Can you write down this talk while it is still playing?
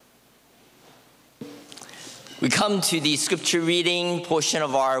We come to the scripture reading portion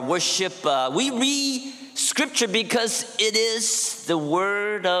of our worship. We read scripture because it is the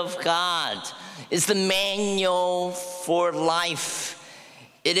word of God. It's the manual for life.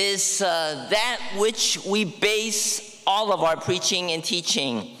 It is that which we base all of our preaching and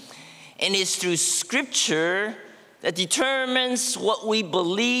teaching. And it's through scripture that determines what we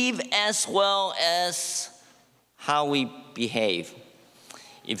believe as well as how we behave.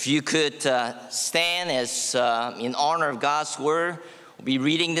 If you could stand as in honor of God's word, we'll be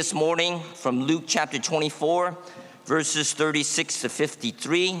reading this morning from Luke chapter 24, verses 36 to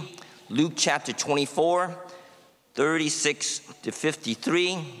 53. Luke chapter 24, 36 to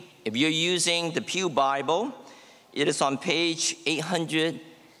 53. If you're using the Pew Bible, it is on page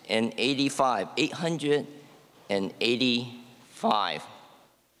 885. 885.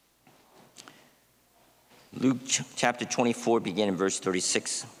 Luke chapter 24, beginning in verse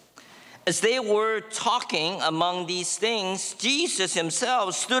 36. As they were talking among these things, Jesus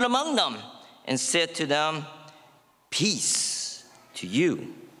himself stood among them and said to them, "Peace to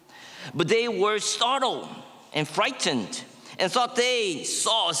you." But they were startled and frightened and thought they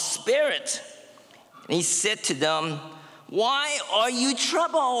saw a spirit. And he said to them, "Why are you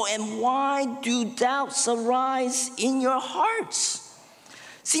troubled, and why do doubts arise in your hearts?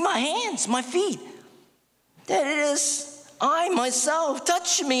 See my hands, my feet, that it is I myself.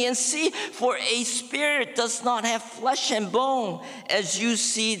 Touch me and see, for a spirit does not have flesh and bone, as you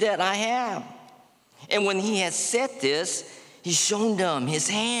see that I have." And when he had said this, he showed them his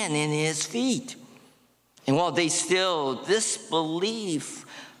hand and his feet. And while they still disbelieved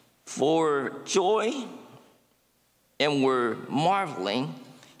for joy and were marveling,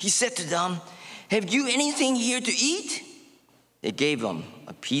 he said to them, "Have you anything here to eat?" They gave him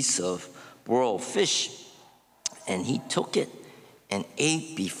a piece of broiled fish, and he took it and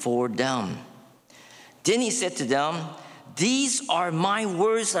ate before them. Then he said to them, "These are my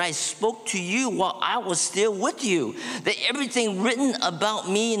words that I spoke to you while I was still with you, that everything written about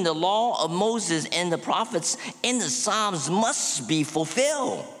me in the law of Moses and the prophets and the Psalms must be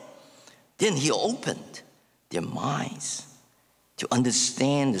fulfilled." Then he opened their minds to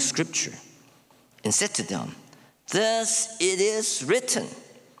understand the scripture and said to them, "Thus it is written,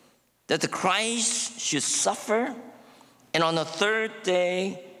 that the Christ should suffer and on the third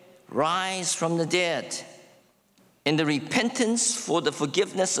day rise from the dead, and the repentance for the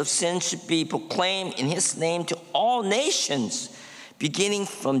forgiveness of sins should be proclaimed in his name to all nations, beginning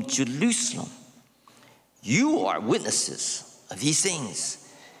from Jerusalem. You are witnesses of these things,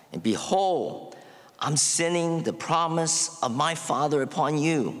 and behold, I'm sending the promise of my Father upon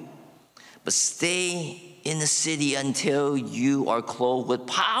you. But stay in the city until you are clothed with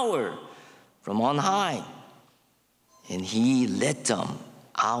power from on high." And he led them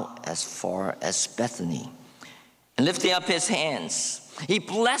out as far as Bethany. And lifting up his hands, he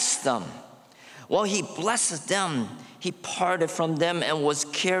blessed them. While he blessed them, he parted from them and was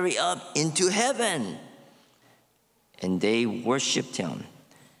carried up into heaven. And they worshiped him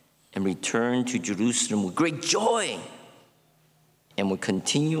and returned to Jerusalem with great joy, and were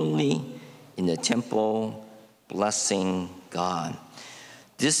continually in the temple blessing God.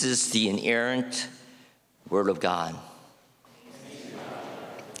 This is the inerrant word of God.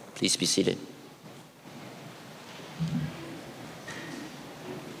 Please be seated.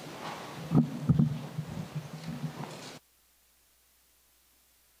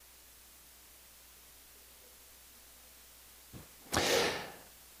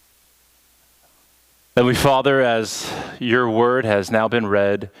 Heavenly Father, as your word has now been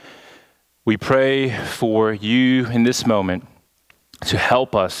read, we pray for you in this moment to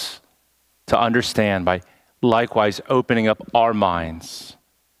help us to understand by likewise opening up our minds,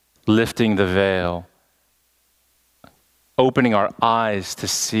 lifting the veil, opening our eyes to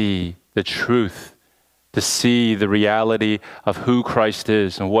see the truth, to see the reality of who Christ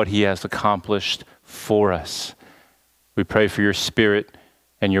is and what he has accomplished for us. We pray for your Spirit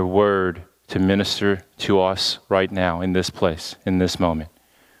and your word to minister to us right now in this place, in this moment.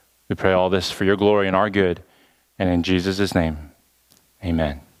 We pray all this for your glory and our good, and in Jesus' name,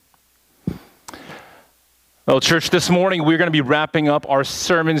 amen. Well, church, this morning we're going to be wrapping up our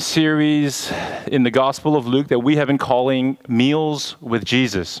sermon series in the Gospel of Luke that we have been calling Meals with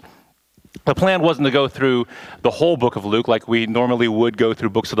Jesus. The plan wasn't to go through the whole book of Luke like we normally would go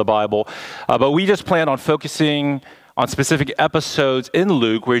through books of the Bible, but we just planned on focusing on specific episodes in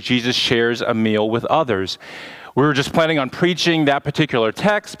Luke where Jesus shares a meal with others. We were just planning on preaching that particular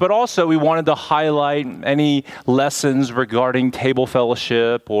text, but also we wanted to highlight any lessons regarding table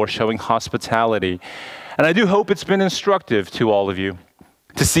fellowship or showing hospitality. And I do hope it's been instructive to all of you.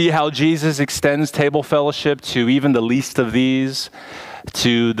 to see how Jesus extends table fellowship to even the least of these,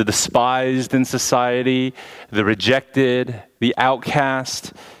 to the despised in society, the rejected, the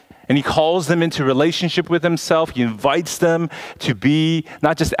outcast. And he calls them into relationship with himself. He invites them to be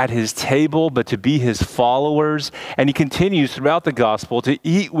not just at his table, but to be his followers. And he continues throughout the gospel to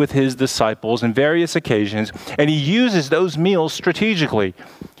eat with his disciples on various occasions. And he uses those meals strategically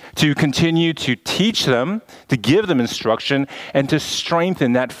to continue to teach them, to give them instruction, and to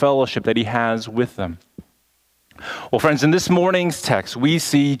strengthen that fellowship that he has with them. Well, friends, in this morning's text, we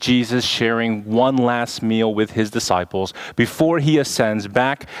see Jesus sharing one last meal with his disciples before he ascends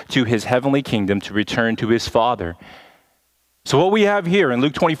back to his heavenly kingdom to return to his Father. So what we have here in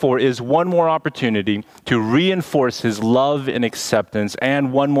Luke 24 is one more opportunity to reinforce his love and acceptance,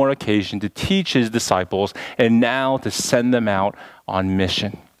 and one more occasion to teach his disciples, and now to send them out on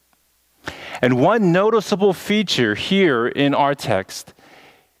mission. And one noticeable feature here in our text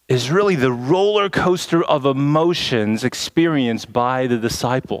is really the roller coaster of emotions experienced by the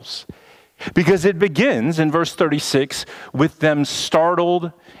disciples. Because it begins in verse 36 with them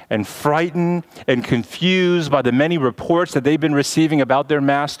startled and frightened and confused by the many reports that they've been receiving about their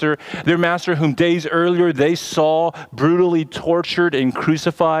master whom days earlier they saw brutally tortured and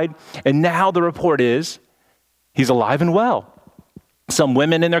crucified. And now the report is he's alive and well. Some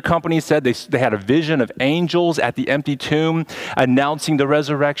women in their company said they had a vision of angels at the empty tomb announcing the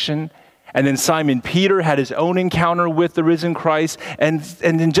resurrection. And then Simon Peter had his own encounter with the risen Christ. And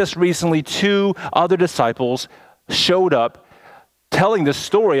then just recently, 2 other disciples showed up telling the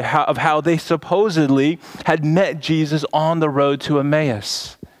story of how they supposedly had met Jesus on the road to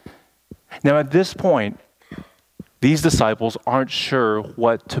Emmaus. Now at this point, these disciples aren't sure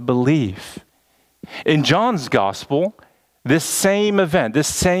what to believe. In John's gospel, this same event, this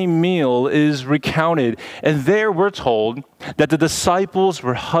same meal is recounted. And there we're told that the disciples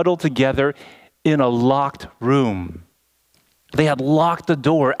were huddled together in a locked room. They had locked the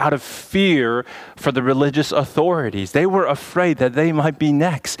door out of fear for the religious authorities. They were afraid that they might be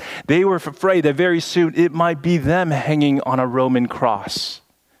next. They were afraid that very soon it might be them hanging on a Roman cross.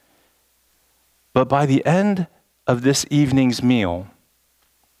 But by the end of this evening's meal,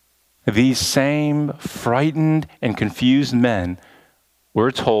 these same frightened and confused men,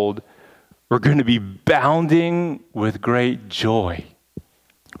 we're told, were going to be bounding with great joy,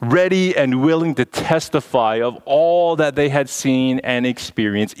 ready and willing to testify of all that they had seen and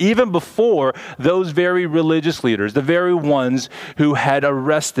experienced, even before those very religious leaders, the very ones who had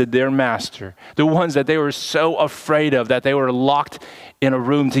arrested their master, the ones that they were so afraid of that they were locked in a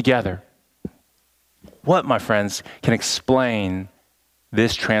room together. What, my friends, can explain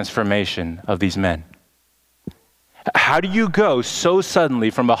this transformation of these men? How do you go so suddenly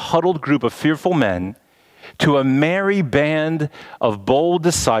from a huddled group of fearful men to a merry band of bold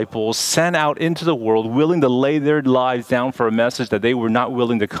disciples sent out into the world, willing to lay their lives down for a message that they were not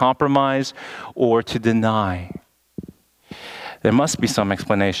willing to compromise or to deny? There must be some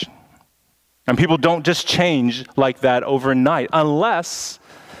explanation. And people don't just change like that overnight unless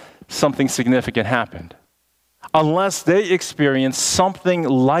something significant happened. Unless they experience something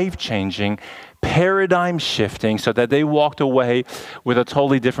life-changing, paradigm-shifting, so that they walked away with a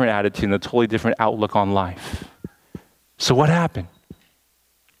totally different attitude and a totally different outlook on life. So what happened?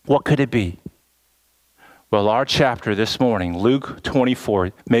 What could it be? Well, our chapter this morning, Luke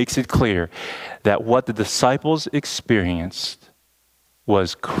 24, makes it clear that what the disciples experienced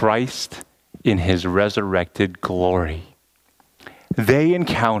was Christ in his resurrected glory. They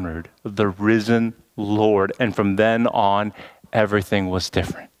encountered the risen Lord, and from then on, everything was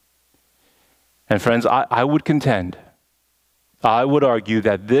different. And friends, I would contend, I would argue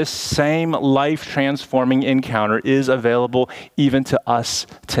that this same life-transforming encounter is available even to us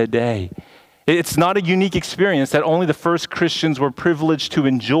today. It's not a unique experience that only the first Christians were privileged to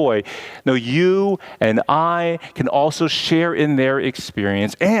enjoy. No, you and I can also share in their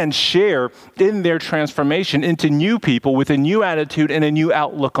experience and share in their transformation into new people with a new attitude and a new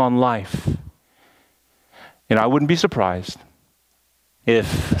outlook on life. And I wouldn't be surprised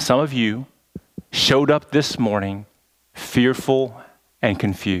if some of you showed up this morning fearful and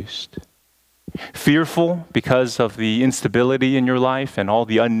confused. Fearful because of the instability in your life and all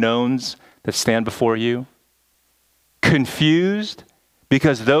the unknowns that stand before you. Confused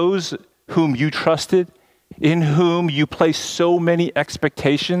because those whom you trusted, in whom you placed so many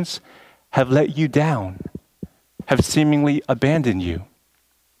expectations, have let you down, have seemingly abandoned you.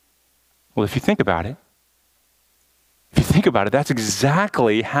 Well, if you think about it, that's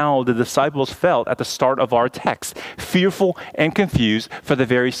exactly how the disciples felt at the start of our text, fearful and confused for the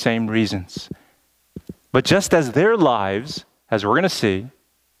very same reasons. But just as their lives, as we're going to see,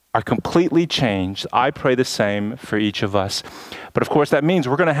 are completely changed. I pray the same for each of us. But of course, that means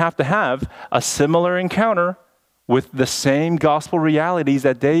we're going to have a similar encounter with the same gospel realities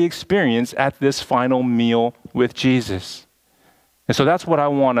that they experience at this final meal with Jesus. And so that's what I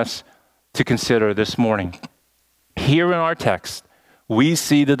want us to consider this morning. Here in our text, we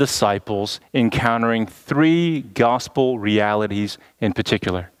see the disciples encountering three gospel realities in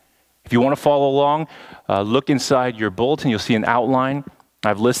particular. If you want to follow along, look inside your bulletin. You'll see an outline.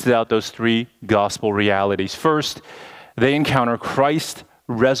 I've listed out those three gospel realities. First, they encounter Christ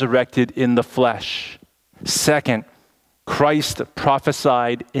resurrected in the flesh. Second, Christ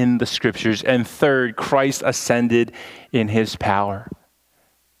prophesied in the scriptures. And third, Christ ascended in his power.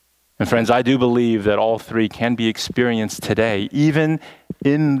 And friends, I do believe that all three can be experienced today, even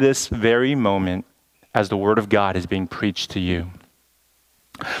in this very moment as the word of God is being preached to you.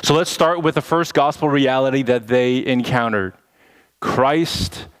 So let's start with the first gospel reality that they encountered.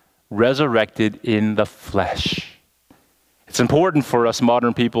 Christ resurrected in the flesh. It's important for us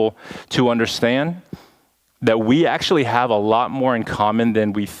modern people to understand that we actually have a lot more in common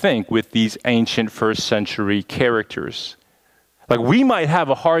than we think with these ancient first century characters. Like, we might have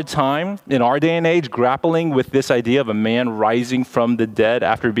a hard time in our day and age grappling with this idea of a man rising from the dead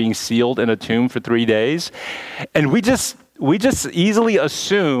after being sealed in a tomb for 3 days. And we just easily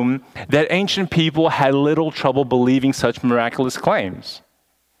assume that ancient people had little trouble believing such miraculous claims.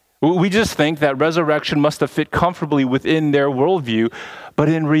 We just think that resurrection must have fit comfortably within their worldview. But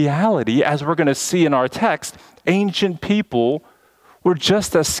in reality, as we're going to see in our text, ancient people were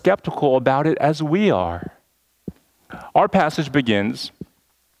just as skeptical about it as we are. Our passage begins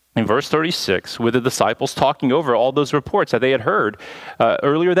in verse 36 with the disciples talking over all those reports that they had heard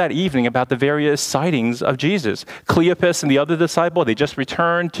earlier that evening about the various sightings of Jesus. Cleopas and the other disciple, they just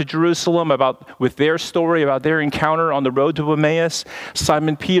returned to Jerusalem with their story about their encounter on the road to Emmaus.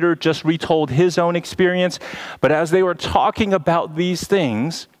 Simon Peter just retold his own experience. But as they were talking about these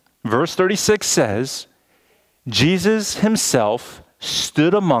things, verse 36 says, Jesus himself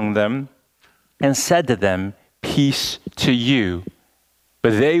stood among them and said to them, "Peace to you."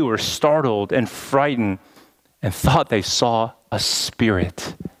 But they were startled and frightened and thought they saw a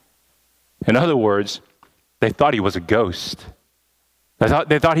spirit. In other words, they thought he was a ghost.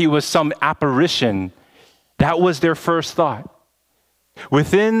 They thought he was some apparition. That was their first thought.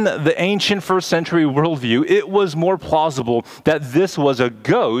 Within the ancient first century worldview, it was more plausible that this was a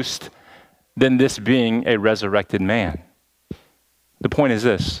ghost than this being a resurrected man. The point is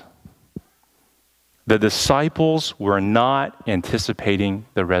this. The disciples were not anticipating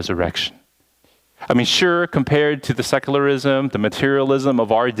the resurrection. I mean, sure, compared to the secularism, the materialism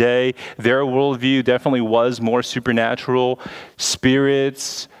of our day, their worldview definitely was more supernatural.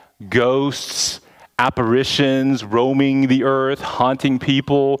 Spirits, ghosts, apparitions, roaming the earth, haunting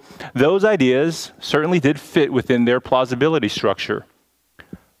people. Those ideas certainly did fit within their plausibility structure,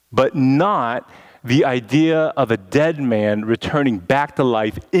 but not the idea of a dead man returning back to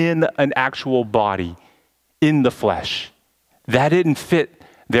life in an actual body, in the flesh. That didn't fit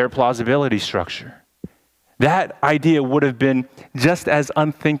their plausibility structure. That idea would have been just as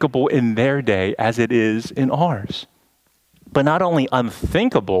unthinkable in their day as it is in ours. But not only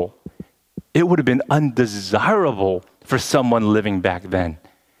unthinkable, it would have been undesirable for someone living back then.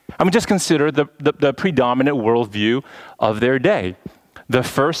 I mean, just consider the predominant worldview of their day, the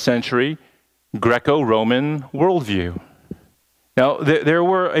first century Greco-Roman worldview. Now, there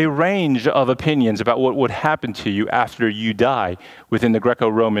were a range of opinions about what would happen to you after you die within the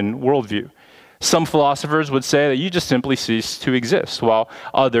Greco-Roman worldview. Some philosophers would say that you just simply cease to exist, while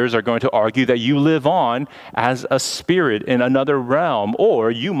others are going to argue that you live on as a spirit in another realm, or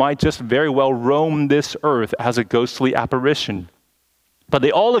you might just very well roam this earth as a ghostly apparition. But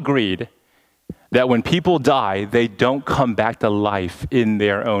they all agreed that when people die, they don't come back to life in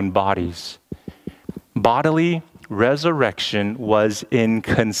their own bodies. Bodily resurrection was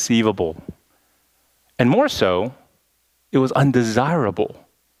inconceivable. And more so, it was undesirable.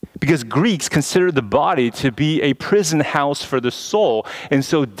 Because Greeks considered the body to be a prison house for the soul. And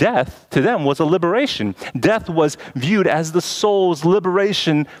so death to them was a liberation. Death was viewed as the soul's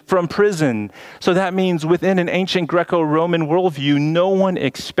liberation from prison. So that means within an ancient Greco-Roman worldview, no one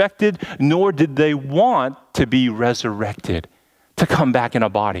expected nor did they want to be resurrected, to come back in a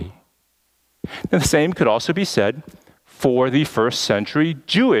body. And the same could also be said for the first century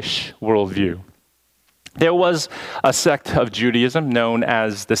Jewish worldview. There was a sect of Judaism known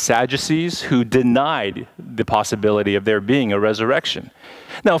as the Sadducees who denied the possibility of there being a resurrection.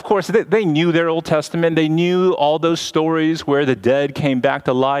 Now, of course, they knew their Old Testament. They knew all those stories where the dead came back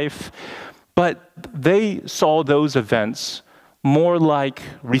to life. But they saw those events more like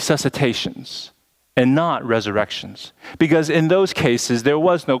resuscitations and not resurrections. Because in those cases, there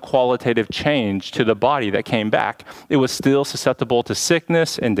was no qualitative change to the body that came back. It was still susceptible to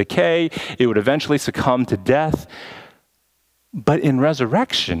sickness and decay. It would eventually succumb to death. But in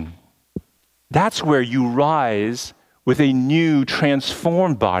resurrection, that's where you rise with a new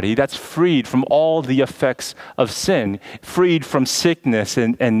transformed body that's freed from all the effects of sin, freed from sickness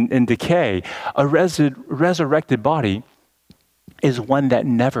and decay. A resurrected body is one that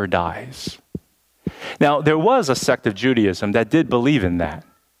never dies. Now, there was a sect of Judaism that did believe in that.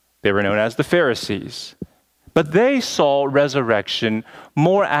 They were known as the Pharisees. But they saw resurrection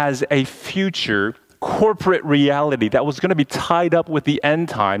more as a future corporate reality that was going to be tied up with the end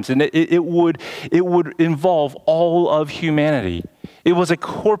times, and it would involve all of humanity. It was a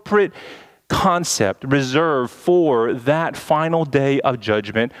corporate concept reserved for that final day of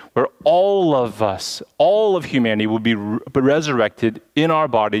judgment where all of us, all of humanity will be resurrected in our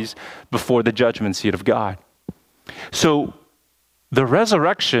bodies before the judgment seat of God. So the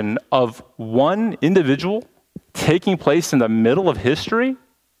resurrection of one individual taking place in the middle of history,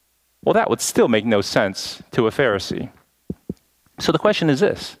 well, that would still make no sense to a Pharisee. So the question is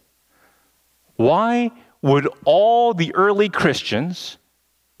this: why would all the early Christians,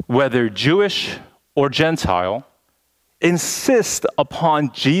 whether Jewish or Gentile, insist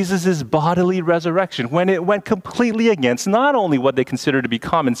upon Jesus' bodily resurrection when it went completely against not only what they considered to be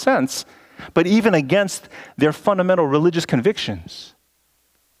common sense, but even against their fundamental religious convictions?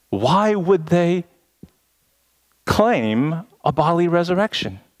 Why would they claim a bodily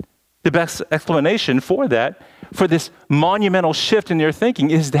resurrection? The best explanation for that, for this monumental shift in their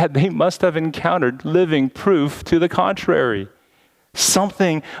thinking, is that they must have encountered living proof to the contrary.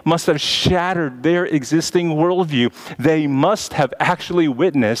 Something must have shattered their existing worldview. They must have actually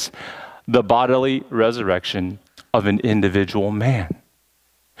witnessed the bodily resurrection of an individual man.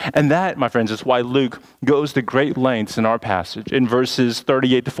 And that, my friends, is why Luke goes to great lengths in our passage in verses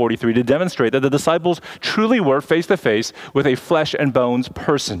 38 to 43 to demonstrate that the disciples truly were face to face with a flesh and bones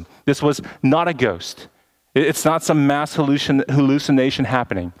person. This was not a ghost. It's not some mass hallucination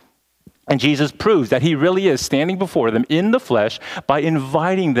happening. And Jesus proves that he really is standing before them in the flesh by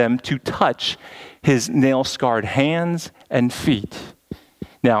inviting them to touch his nail-scarred hands and feet.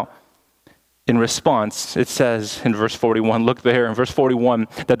 Now, in response, it says in verse 41, look there in verse 41,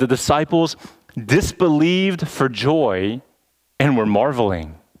 that the disciples disbelieved for joy and were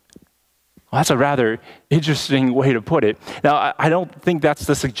marveling. Well, that's a rather interesting way to put it. Now, I don't think that's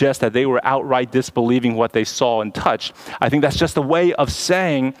to suggest that they were outright disbelieving what they saw and touched. I think that's just a way of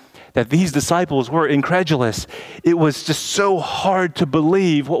saying that these disciples were incredulous. It was just so hard to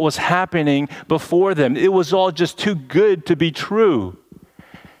believe what was happening before them. It was all just too good to be true.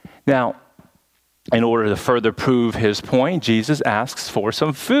 Now, in order to further prove his point, Jesus asks for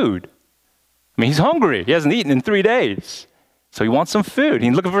some food. I mean, he's hungry. He hasn't eaten in 3 days. So he wants some food.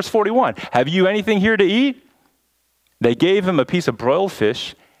 And look at verse 41. Have you anything here to eat? They gave him a piece of broiled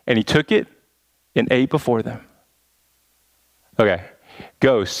fish, and he took it and ate before them. Okay,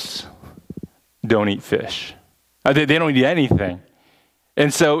 ghosts don't eat fish. They don't eat anything.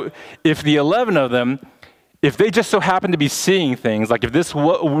 And so if the 11 of them, if they just so happen to be seeing things, like if this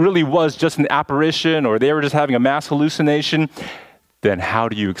really was just an apparition or they were just having a mass hallucination, then how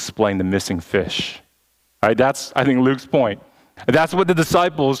do you explain the missing fish? All right, that's, I think, Luke's point. That's what the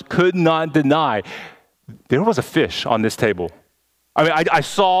disciples could not deny. There was a fish on this table. I mean, I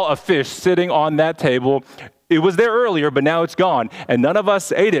saw a fish sitting on that table. It was there earlier, but now it's gone. And none of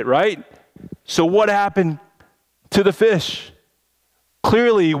us ate it, right? So what happened to the fish?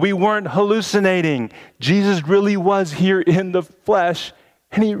 Clearly, we weren't hallucinating. Jesus really was here in the flesh,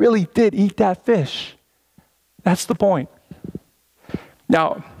 and he really did eat that fish. That's the point.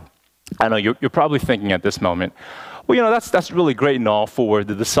 Now, I know you're probably thinking at this moment, well, you know, that's really great and all for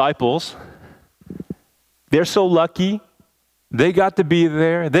the disciples. They're so lucky. They got to be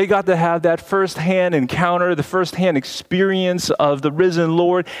there. They got to have that firsthand encounter, the firsthand experience of the risen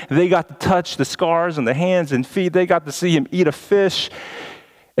Lord. They got to touch the scars on the hands and feet. They got to see him eat a fish.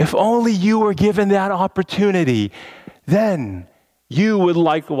 If only you were given that opportunity, then you would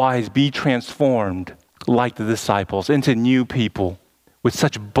likewise be transformed like the disciples into new people with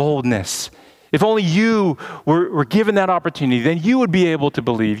such boldness. If only you were given that opportunity, then you would be able to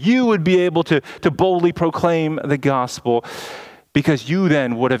believe. You would be able to boldly proclaim the gospel, because you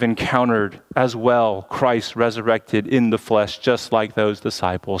then would have encountered as well Christ resurrected in the flesh, just like those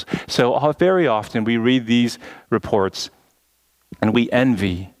disciples. So very often we read these reports and we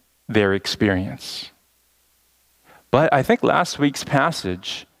envy their experience. But I think last week's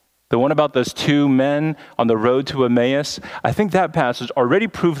passage the one about those two men on the road to Emmaus, I think that passage already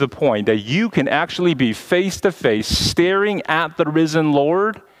proved the point that you can actually be face to face staring at the risen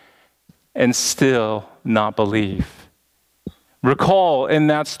Lord and still not believe. Recall in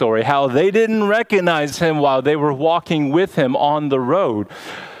that story how they didn't recognize him while they were walking with him on the road.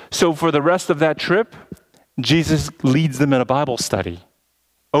 So for the rest of that trip, Jesus leads them in a Bible study,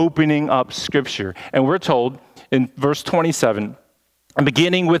 opening up Scripture. And we're told in verse 27, and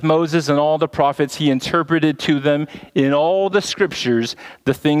beginning with Moses and all the prophets, he interpreted to them in all the Scriptures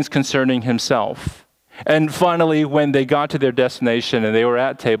the things concerning himself. And finally, when they got to their destination and they were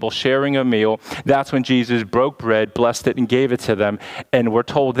at table sharing a meal, that's when Jesus broke bread, blessed it, and gave it to them. And we're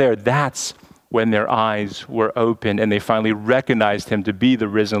told there, that's when their eyes were opened and they finally recognized him to be the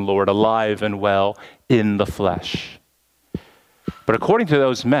risen Lord, alive and well in the flesh. But according to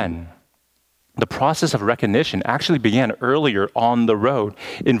those men, the process of recognition actually began earlier on the road.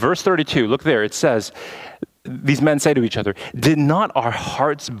 In verse 32, look there, it says, these men say to each other, "Did not our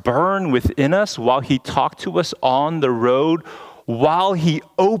hearts burn within us while he talked to us on the road, while he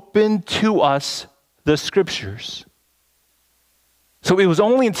opened to us the Scriptures?" So it was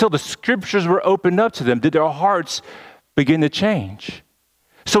only until the Scriptures were opened up to them did their hearts begin to change.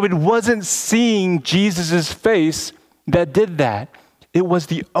 So it wasn't seeing Jesus' face that did that. It was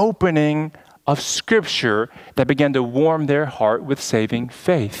the opening of Scripture that began to warm their heart with saving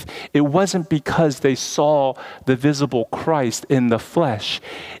faith. It wasn't because they saw the visible Christ in the flesh.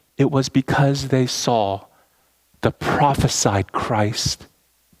 It was because they saw the prophesied Christ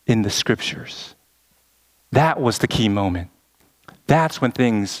in the Scriptures. That was the key moment. That's when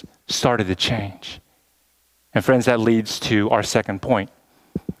things started to change. And friends, that leads to our second point.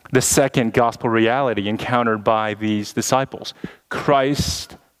 The second gospel reality encountered by these disciples.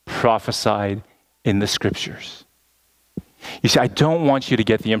 Christ prophesied in the Scriptures. You see, I don't want you to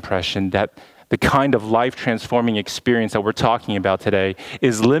get the impression that the kind of life-transforming experience that we're talking about today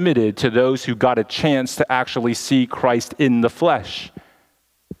is limited to those who got a chance to actually see Christ in the flesh.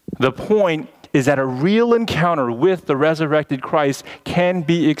 The point is that a real encounter with the resurrected Christ can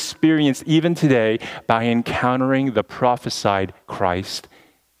be experienced even today by encountering the prophesied Christ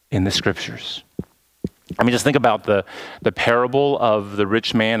in the Scriptures. I mean, just think about the parable of the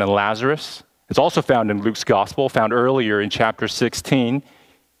rich man and Lazarus. It's also found in Luke's gospel, found earlier in chapter 16.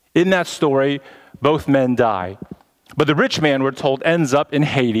 In that story, both men die. But the rich man, we're told, ends up in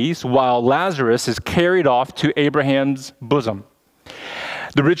Hades, while Lazarus is carried off to Abraham's bosom.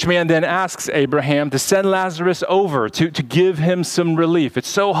 The rich man then asks Abraham to send Lazarus over to give him some relief. It's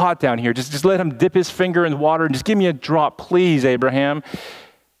so hot down here. Just let him dip his finger in the water and just give me a drop, please, Abraham.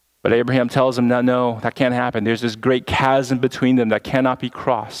 But Abraham tells him, no, that can't happen. There's this great chasm between them that cannot be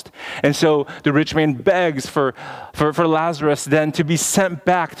crossed. And so the rich man begs for Lazarus then to be sent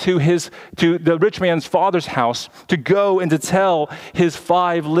back to the rich man's father's house to go and to tell his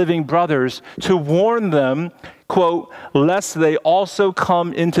 5 living brothers to warn them, quote, lest they also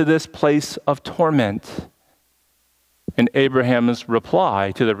come into this place of torment. And Abraham's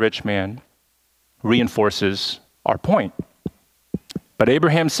reply to the rich man reinforces our point. But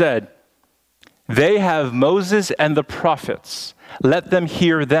Abraham said, "They have Moses and the prophets. Let them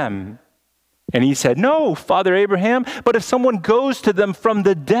hear them." And he said, "No, Father Abraham, but if someone goes to them from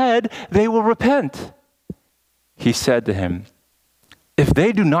the dead, they will repent." He said to him, "If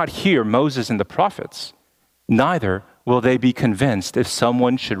they do not hear Moses and the prophets, neither will they be convinced if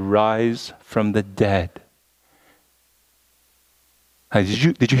someone should rise from the dead." Now,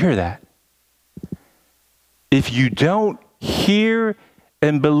 did you hear that? If you don't hear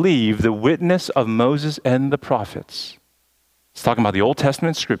and believe the witness of Moses and the prophets, it's talking about the Old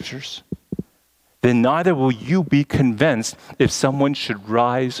Testament Scriptures, then neither will you be convinced if someone should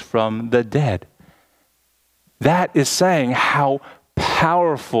rise from the dead. That is saying how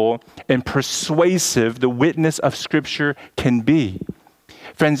powerful and persuasive the witness of Scripture can be.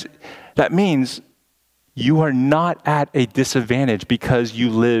 Friends, that means you are not at a disadvantage because you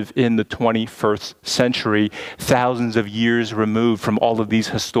live in the 21st century, thousands of years removed from all of these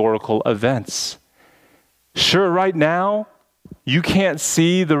historical events. Sure, right now, you can't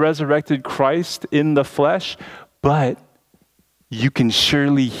see the resurrected Christ in the flesh, but you can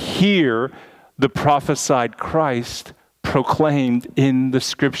surely hear the prophesied Christ proclaimed in the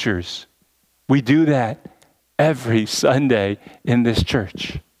Scriptures. We do that every Sunday in this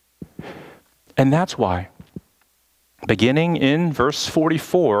church. And that's why, beginning in verse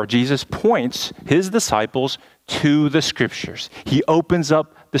 44, Jesus points his disciples to the Scriptures. He opens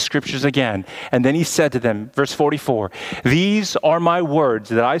up the scriptures again. And then he said to them, verse 44, "These are my words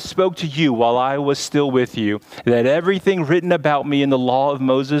that I spoke to you while I was still with you, that everything written about me in the law of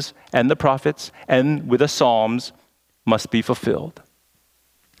Moses and the prophets and with the Psalms must be fulfilled."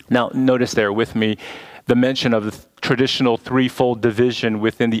 Now, notice there with me the mention of the traditional threefold division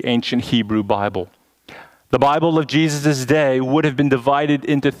within the ancient Hebrew Bible. The Bible of Jesus' day would have been divided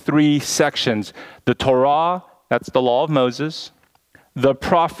into three sections: the Torah, that's the law of Moses, the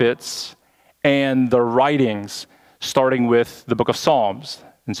prophets, and the writings, starting with the book of Psalms.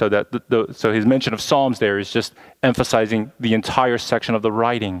 And so so his mention of Psalms there is just emphasizing the entire section of the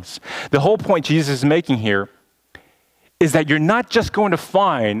writings. The whole point Jesus is making here is that you're not just going to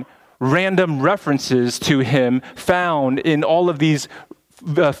find random references to him found in all of these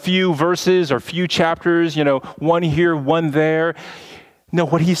few verses or few chapters, one here, one there. No,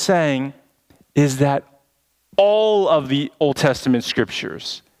 what he's saying is that all of the Old Testament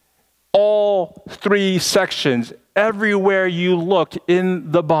scriptures, all three sections, everywhere you look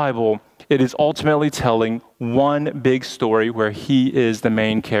in the Bible, it is ultimately telling one big story where he is the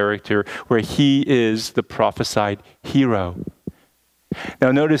main character, where he is the prophesied hero.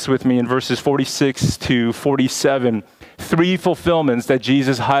 Now notice with me in verses 46 to 47, three fulfillments that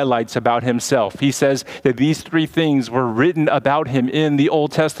Jesus highlights about himself. He says that these three things were written about him in the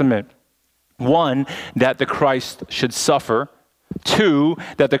Old Testament. One, that the Christ should suffer. Two,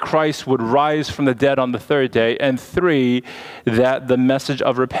 that the Christ would rise from the dead on the third day. And three, that the message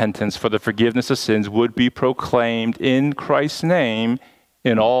of repentance for the forgiveness of sins would be proclaimed in Christ's name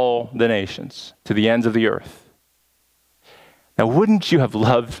in all the nations, to the ends of the earth. Now, wouldn't you have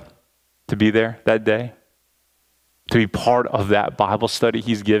loved to be there that day? To be part of that Bible study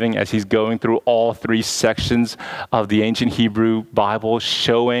he's giving as he's going through all three sections of the ancient Hebrew Bible,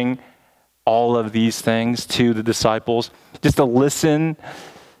 showing all of these things to the disciples, just to listen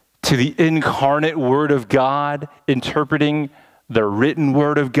to the incarnate Word of God, interpreting the written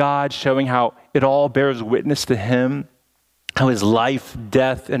Word of God, showing how it all bears witness to him, how his life,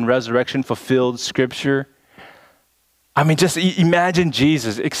 death, and resurrection fulfilled Scripture. I mean, just imagine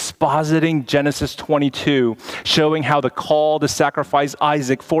Jesus expositing Genesis 22, showing how the call to sacrifice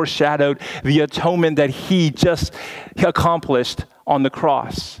Isaac foreshadowed the atonement that he just accomplished on the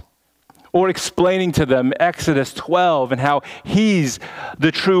cross. Or explaining to them Exodus 12 and how he's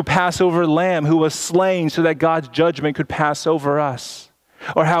the true Passover lamb who was slain so that God's judgment could pass over us.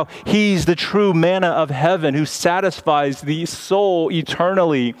 Or how he's the true manna of heaven who satisfies the soul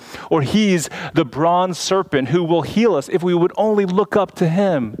eternally. Or he's the bronze serpent who will heal us if we would only look up to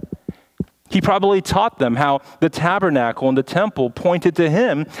him. He probably taught them how the tabernacle and the temple pointed to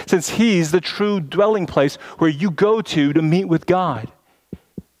him, since he's the true dwelling place where you go to meet with God.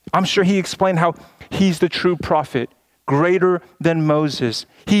 I'm sure he explained how he's the true prophet, greater than Moses.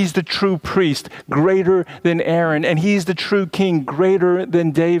 He's the true priest, greater than Aaron. And he's the true king, greater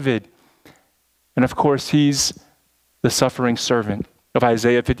than David. And of course, he's the suffering servant of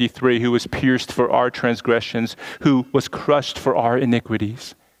Isaiah 53, who was pierced for our transgressions, who was crushed for our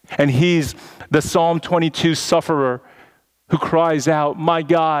iniquities. And he's the Psalm 22 sufferer who cries out, my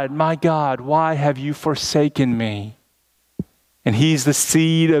God, why have you forsaken me?" And he's the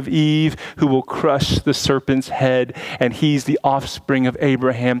seed of Eve who will crush the serpent's head. And he's the offspring of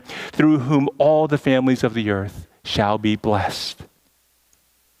Abraham, through whom all the families of the earth shall be blessed.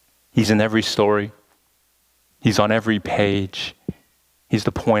 He's in every story. He's on every page. He's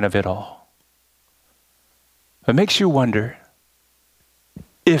the point of it all. It makes you wonder,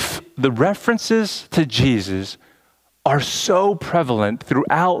 if the references to Jesus are so prevalent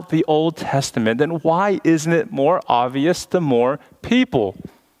throughout the Old Testament, then why isn't it more obvious to more people?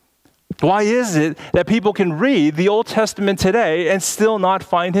 Why is it that people can read the Old Testament today and still not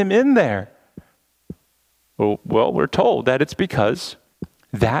find him in there? Well, we're told that it's because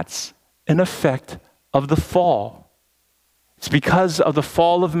that's an effect of the fall. It's because of the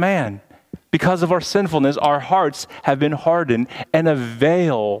fall of man. Because of our sinfulness, our hearts have been hardened, and a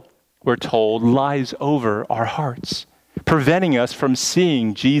veil, we're told, lies over our hearts, preventing us from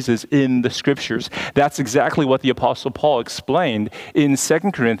seeing Jesus in the scriptures. That's exactly what the Apostle Paul explained in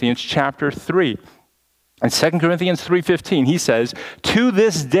 2 Corinthians chapter 3. In 2 Corinthians 3:15, he says, "To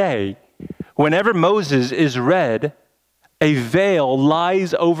this day, whenever Moses is read, a veil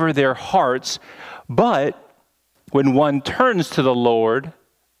lies over their hearts, but when one turns to the Lord,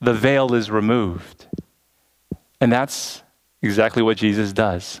 the veil is removed." And that's exactly what Jesus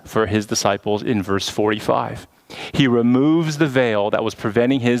does for his disciples in verse 45. He removes the veil that was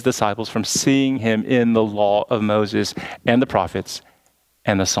preventing his disciples from seeing him in the law of Moses and the prophets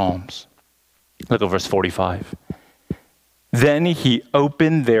and the Psalms. Look at verse 45. Then he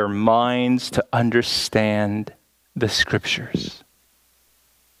opened their minds to understand the scriptures.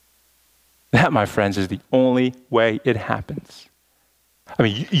 That, my friends, is the only way it happens. I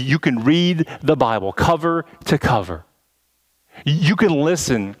mean, you can read the Bible cover to cover. You can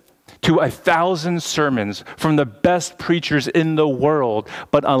listen to 1,000 sermons from the best preachers in the world,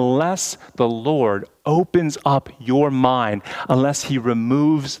 but unless the Lord opens up your mind, unless he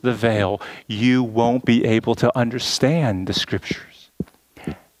removes the veil, you won't be able to understand the scriptures.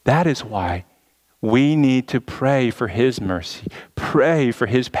 That is why we need to pray for his mercy, pray for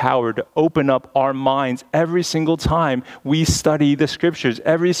his power to open up our minds every single time we study the scriptures,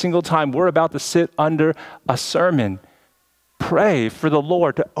 every single time we're about to sit under a sermon. Pray for the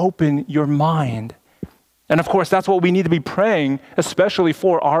Lord to open your mind. And of course, that's what we need to be praying, especially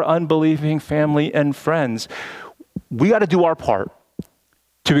for our unbelieving family and friends. We got to do our part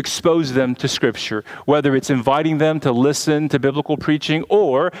to expose them to Scripture, whether it's inviting them to listen to biblical preaching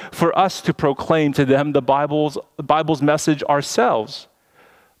or for us to proclaim to them the Bible's message ourselves.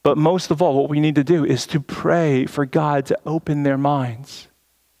 But most of all, what we need to do is to pray for God to open their minds,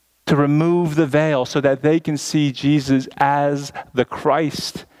 to remove the veil so that they can see Jesus as the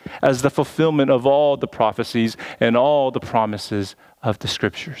Christ, as the fulfillment of all the prophecies and all the promises of the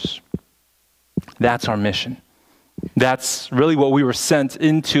Scriptures. That's our mission. That's really what we were sent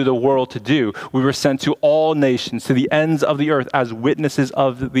into the world to do. We were sent to all nations, to the ends of the earth, as witnesses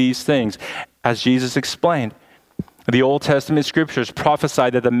of these things. As Jesus explained, the Old Testament scriptures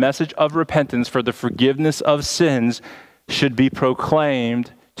prophesied that the message of repentance for the forgiveness of sins should be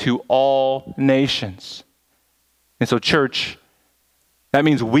proclaimed to all nations. And so, church, that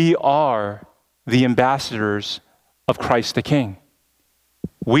means we are the ambassadors of Christ the King.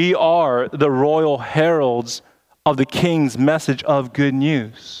 We are the royal heralds of the King's message of good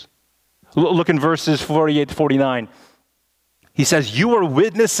news. Look in verses 48 to 49. He says, "You are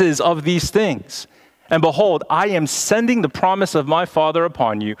witnesses of these things. And behold, I am sending the promise of my Father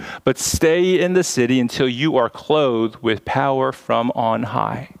upon you, but stay in the city until you are clothed with power from on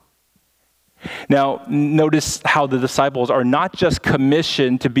high." Now, notice how the disciples are not just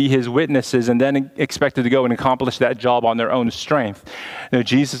commissioned to be his witnesses and then expected to go and accomplish that job on their own strength. No,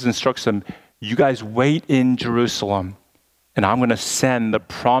 Jesus instructs them, you guys wait in Jerusalem, and I'm going to send the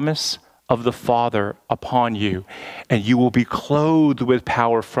promise of the Father upon you, and you will be clothed with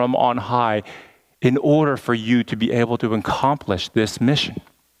power from on high in order for you to be able to accomplish this mission.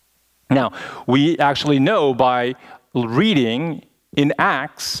 Now, we actually know by reading in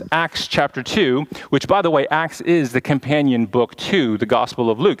Acts chapter 2, which, by the way, Acts is the companion book to the Gospel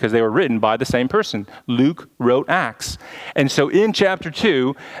of Luke, because they were written by the same person. Luke wrote Acts. And so in chapter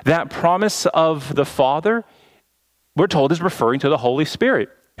 2, that promise of the Father, we're told, is referring to the Holy Spirit,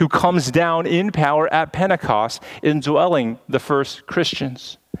 who comes down in power at Pentecost, indwelling the first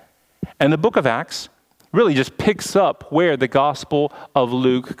Christians. And the book of Acts really just picks up where the Gospel of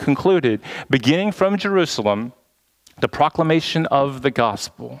Luke concluded, beginning from Jerusalem. The proclamation of the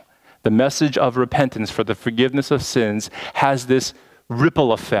gospel, the message of repentance for the forgiveness of sins, has this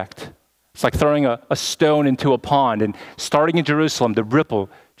ripple effect. It's like throwing a stone into a pond, and starting in Jerusalem, the ripple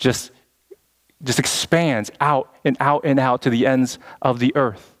just expands out and out and out to the ends of the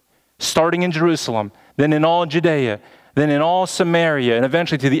earth. Starting in Jerusalem, then in all Judea, then in all Samaria, and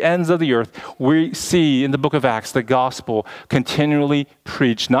eventually to the ends of the earth, we see in the book of Acts the gospel continually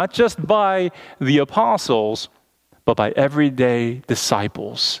preached, not just by the apostles, but by everyday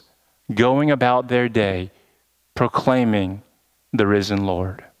disciples going about their day proclaiming the risen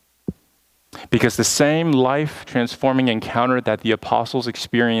Lord. Because the same life-transforming encounter that the apostles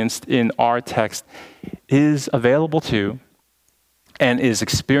experienced in our text is available to and is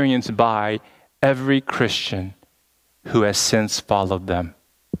experienced by every Christian who has since followed them.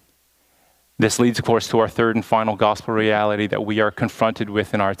 This leads, of course, to our third and final gospel reality that we are confronted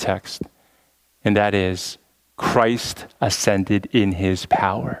with in our text, and that is Christ ascended in his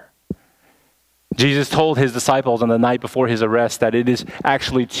power. Jesus told his disciples on the night before his arrest that it is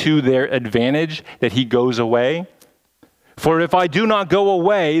actually to their advantage that he goes away. "For if I do not go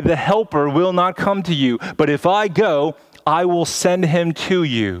away, the Helper will not come to you. But if I go, I will send him to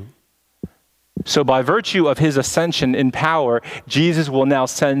you." So by virtue of his ascension in power, Jesus will now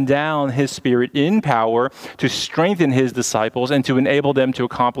send down his Spirit in power to strengthen his disciples and to enable them to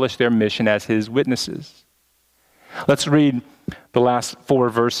accomplish their mission as his witnesses. Let's read the last 4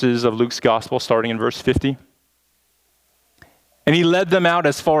 verses of Luke's gospel, starting in verse 50. "And he led them out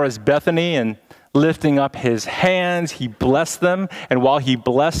as far as Bethany, and lifting up his hands, he blessed them. And while he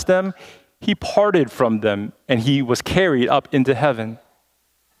blessed them, he parted from them, and he was carried up into heaven.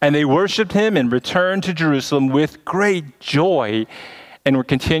 And they worshiped him and returned to Jerusalem with great joy and were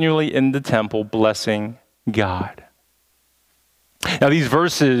continually in the temple blessing God. Now, these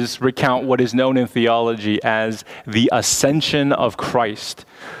verses recount what is known in theology as the ascension of Christ.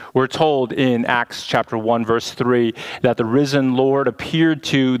 We're told in Acts chapter 1, verse 3, that the risen Lord appeared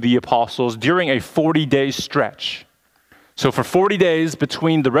to the apostles during a 40-day stretch. So for 40 days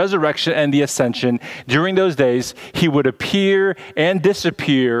between the resurrection and the ascension, during those days, he would appear and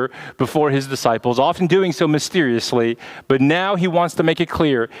disappear before his disciples, often doing so mysteriously. But now he wants to make it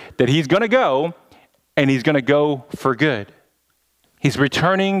clear that he's going to go, and he's going to go for good. He's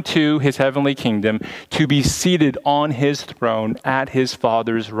returning to his heavenly kingdom to be seated on his throne at his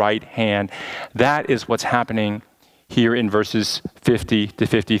Father's right hand. That is what's happening here in verses 50 to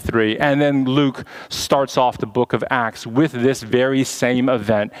 53. And then Luke starts off the book of Acts with this very same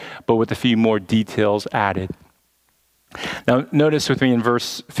event, but with a few more details added. Now, notice with me in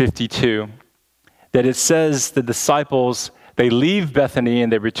verse 52 that it says the disciples, they leave Bethany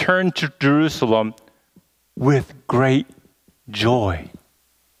and they return to Jerusalem with great joy.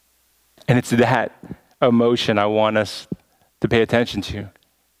 And it's that emotion I want us to pay attention to,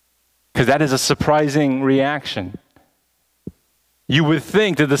 because that is a surprising reaction. You would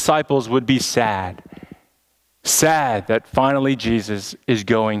think the disciples would be sad that finally Jesus is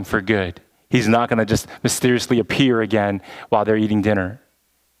going for good. He's not going to just mysteriously appear again while they're eating dinner.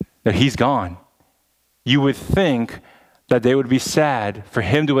 No, he's gone. You would think that they would be sad for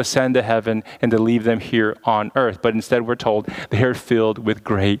him to ascend to heaven and to leave them here on earth. But instead, we're told they are filled with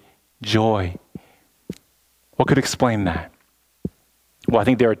great joy. What could explain that? Well, I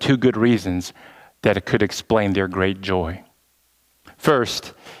think there are two good reasons that it could explain their great joy.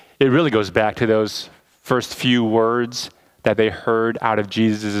 First, it really goes back to those first few words that they heard out of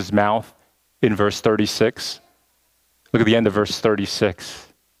Jesus' mouth in verse 36. Look at the end of verse 36.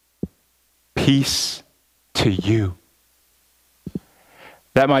 Peace to you.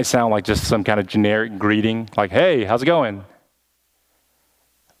 That might sound like just some kind of generic greeting, like, hey, how's it going?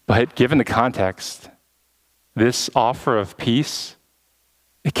 But given the context, this offer of peace,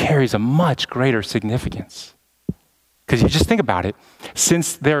 it carries a much greater significance. Because you just think about it.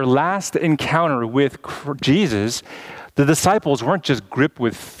 Since their last encounter with Jesus, the disciples weren't just gripped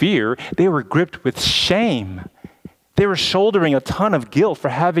with fear, they were gripped with shame. They were shouldering a ton of guilt for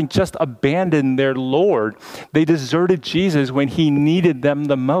having just abandoned their Lord. They deserted Jesus when he needed them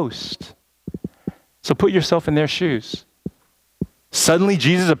the most. So put yourself in their shoes. Suddenly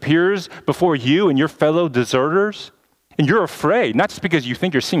Jesus appears before you and your fellow deserters, and you're afraid, not just because you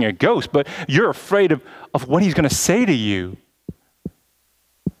think you're seeing a ghost, but you're afraid of what he's going to say to you.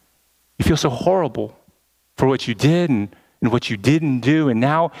 You feel so horrible for what you did and what you didn't do, and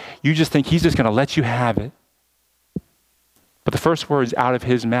now you just think he's just going to let you have it. But the first words out of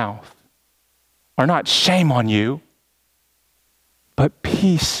his mouth are not shame on you, but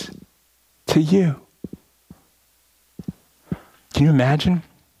peace to you. Can you imagine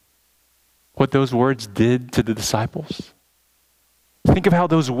what those words did to the disciples? Think of how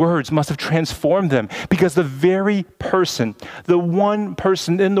those words must have transformed them, because the very person, the one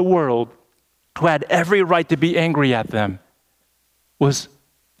person in the world who had every right to be angry at them, was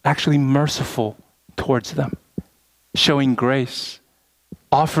actually merciful towards them, showing grace,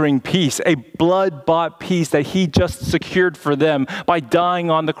 offering peace, a blood-bought peace that he just secured for them by dying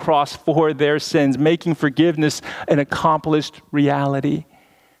on the cross for their sins, making forgiveness an accomplished reality.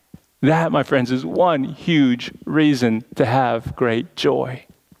 That, my friends, is one huge reason to have great joy.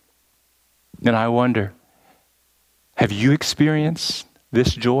 And I wonder, have you experienced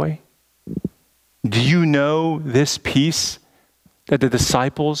this joy? Do you know this peace that the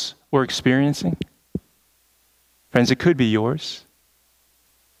disciples were experiencing? Friends, it could be yours.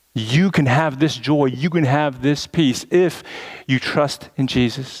 You can have this joy, you can have this peace if you trust in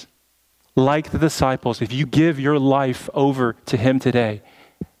Jesus. Like the disciples, if you give your life over to him today,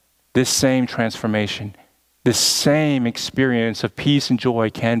 this same transformation, this same experience of peace and joy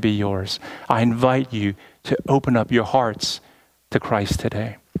can be yours. I invite you to open up your hearts to Christ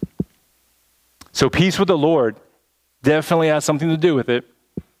today. So peace with the Lord definitely has something to do with it.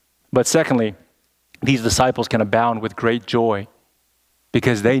 But secondly, these disciples can abound with great joy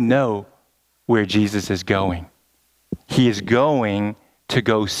because they know where Jesus is going. He is going to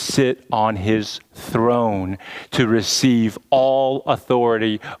go sit on his throne to receive all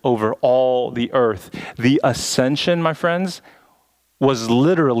authority over all the earth. The ascension, my friends, was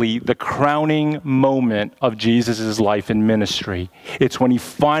literally the crowning moment of Jesus' life and ministry. It's when he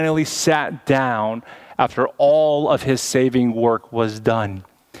finally sat down after all of his saving work was done.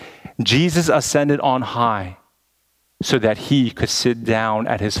 Jesus ascended on high, so that he could sit down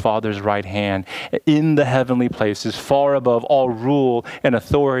at his Father's right hand in the heavenly places, far above all rule and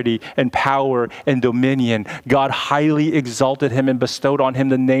authority and power and dominion. God highly exalted him and bestowed on him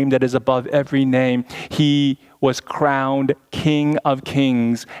the name that is above every name. He was crowned King of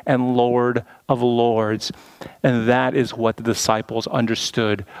Kings and Lord of Lords. And that is what the disciples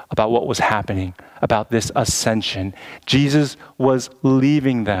understood about what was happening, about this ascension. Jesus was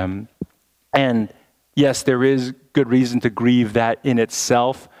leaving them. And yes, there is good reason to grieve that in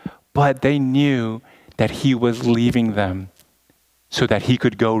itself, but they knew that he was leaving them so that he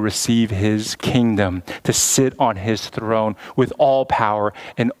could go receive his kingdom, to sit on his throne with all power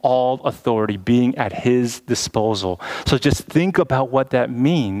and all authority being at his disposal. So just think about what that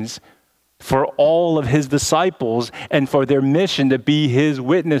means for all of his disciples and for their mission to be his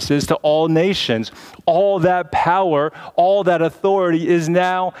witnesses to all nations. All that power, all that authority is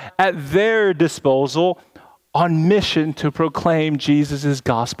now at their disposal on mission to proclaim Jesus'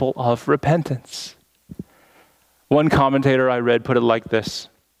 gospel of repentance. One commentator I read put it like this,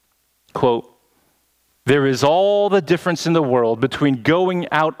 quote, "There is all the difference in the world between going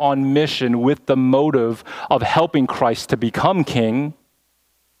out on mission with the motive of helping Christ to become king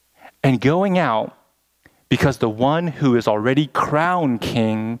and going out because the one who is already crowned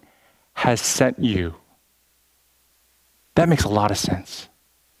king has sent you." That makes a lot of sense.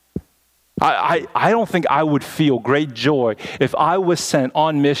 I don't think I would feel great joy if I was sent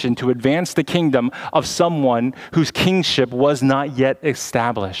on mission to advance the kingdom of someone whose kingship was not yet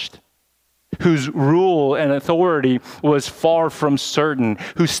established, whose rule and authority was far from certain,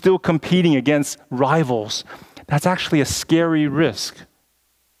 who's still competing against rivals. That's actually a scary risk.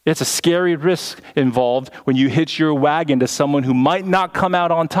 It's a scary risk involved when you hitch your wagon to someone who might not come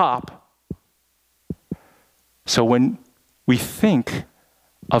out on top. So when we think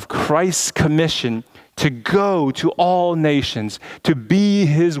of Christ's commission to go to all nations, to be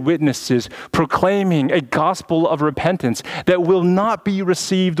his witnesses, proclaiming a gospel of repentance that will not be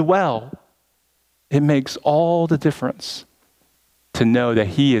received well, it makes all the difference to know that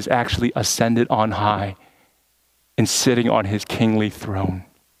he is actually ascended on high and sitting on his kingly throne.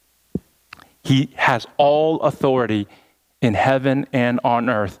 He has all authority in heaven and on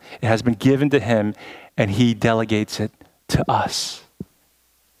earth. It has been given to him, and he delegates it to us.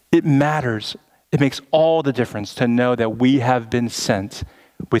 It matters. It makes all the difference to know that we have been sent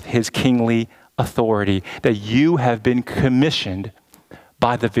with his kingly authority, that you have been commissioned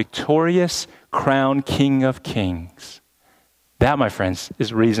by the victorious crowned King of Kings. That, my friends,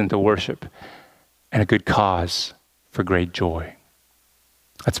 is reason to worship and a good cause for great joy.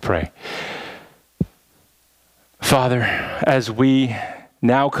 Let's pray. Father, as we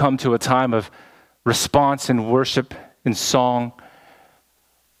now come to a time of response and worship and song,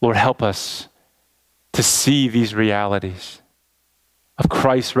 Lord, help us to see these realities of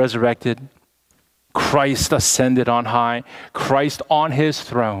Christ resurrected, Christ ascended on high, Christ on his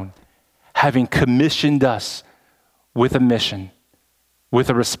throne, having commissioned us with a mission,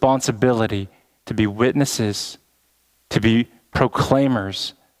 with a responsibility to be witnesses, to be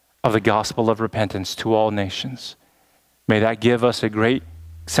proclaimers of the gospel of repentance to all nations. May that give us a great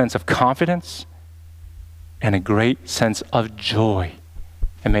sense of confidence and a great sense of joy.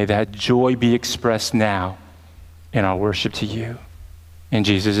 And may that joy be expressed now in our worship to you. In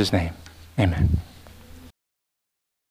Jesus' name, amen.